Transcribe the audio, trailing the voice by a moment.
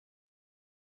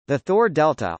The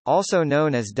Thor-Delta, also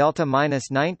known as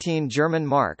Delta-19 German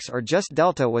marks or just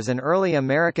Delta, was an early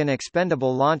American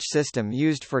expendable launch system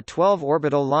used for 12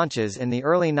 orbital launches in the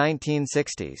early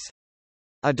 1960s.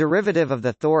 A derivative of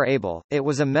the Thor Able, it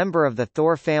was a member of the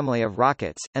Thor family of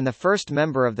rockets, and the first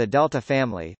member of the Delta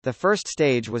family. The first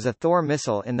stage was a Thor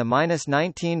missile in the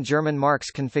 -19 German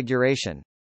marks configuration.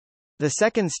 The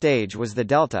second stage was the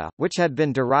Delta, which had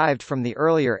been derived from the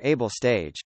earlier Able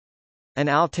stage. An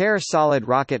Altair solid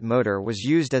rocket motor was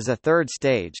used as a third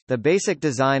stage. The basic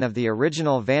design of the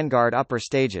original Vanguard upper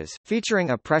stages, featuring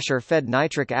a pressure-fed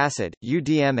nitric acid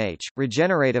 (UDMH)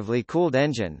 regeneratively cooled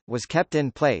engine, was kept in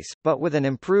place, but with an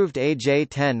improved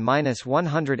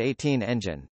AJ-10-118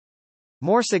 engine.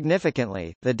 More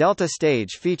significantly, the Delta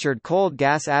stage featured cold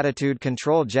gas attitude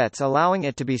control jets, allowing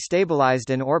it to be stabilized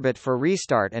in orbit for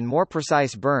restart and more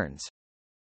precise burns.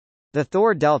 The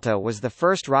Thor-Delta was the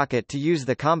first rocket to use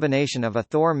the combination of a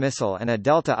Thor missile and a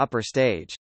Delta upper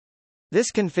stage.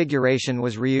 This configuration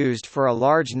was reused for a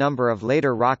large number of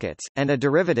later rockets, and a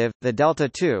derivative, the Delta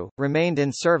II, remained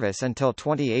in service until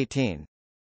 2018.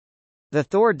 The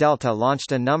Thor-Delta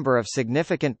launched a number of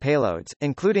significant payloads,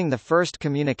 including the first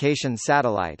communication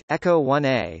satellite, Echo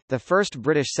 1A, the first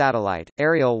British satellite,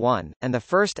 Ariel 1, and the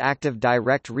first active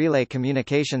direct relay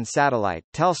communication satellite,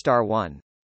 Telstar 1.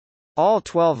 All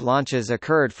 12 launches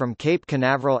occurred from Cape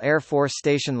Canaveral Air Force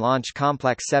Station Launch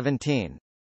Complex 17.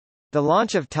 The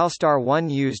launch of Telstar 1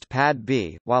 used Pad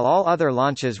B, while all other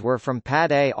launches were from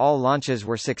Pad A. All launches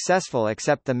were successful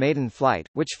except the maiden flight,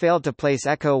 which failed to place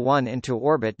Echo 1 into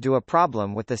orbit due to a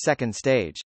problem with the second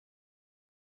stage.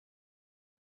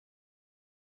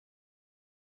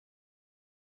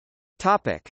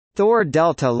 Topic: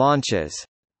 Thor-Delta launches.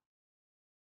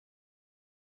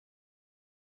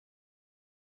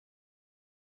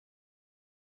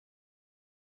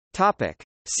 Topic: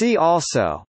 See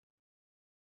also.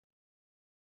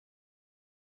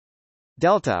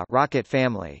 Delta rocket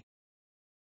family.